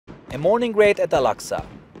A morning raid at Al-Aqsa,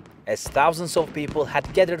 as thousands of people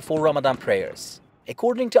had gathered for Ramadan prayers.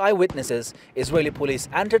 According to eyewitnesses, Israeli police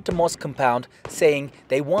entered the mosque compound saying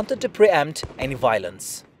they wanted to preempt any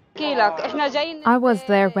violence. I was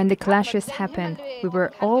there when the clashes happened. We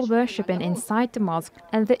were all worshipping inside the mosque,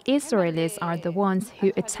 and the Israelis are the ones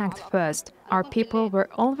who attacked first. Our people were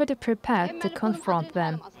already prepared to confront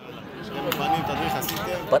them.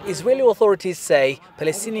 But Israeli authorities say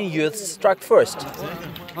Palestinian youths struck first,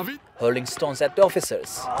 hurling stones at the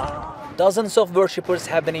officers. Dozens of worshippers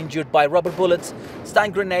have been injured by rubber bullets,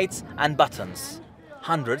 stun grenades and batons.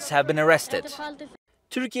 Hundreds have been arrested.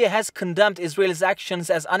 Turkey has condemned Israel's actions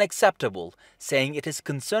as unacceptable, saying it is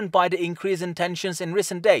concerned by the increase in tensions in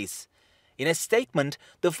recent days. In a statement,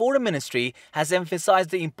 the Foreign Ministry has emphasized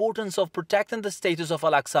the importance of protecting the status of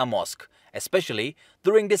Al-Aqsa Mosque, especially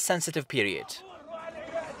during this sensitive period.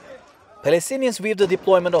 Palestinians view the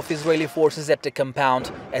deployment of Israeli forces at the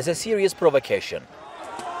compound as a serious provocation.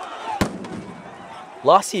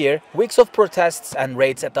 Last year, weeks of protests and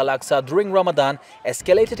raids at Al-Aqsa during Ramadan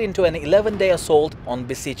escalated into an 11-day assault on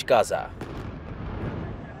besieged Gaza.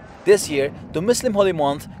 This year, the Muslim holy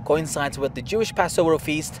month coincides with the Jewish Passover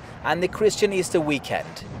feast and the Christian Easter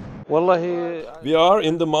weekend. We are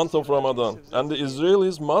in the month of Ramadan, and the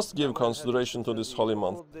Israelis must give consideration to this holy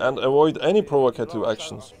month and avoid any provocative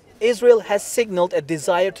actions. Israel has signaled a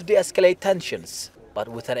desire to de-escalate tensions, but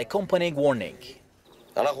with an accompanying warning.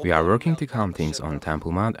 We are working to calm things on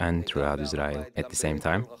Temple Mount and throughout Israel. At the same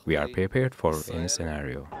time, we are prepared for any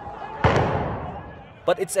scenario.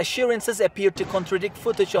 But its assurances appear to contradict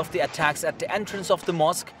footage of the attacks at the entrance of the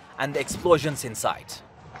mosque and the explosions inside.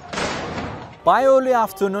 By early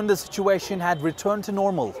afternoon, the situation had returned to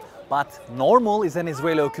normal. But normal is an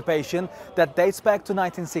Israeli occupation that dates back to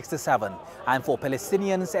 1967. And for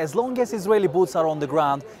Palestinians, as long as Israeli boots are on the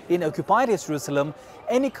ground in occupied Jerusalem,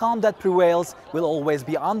 any calm that prevails will always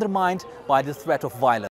be undermined by the threat of violence.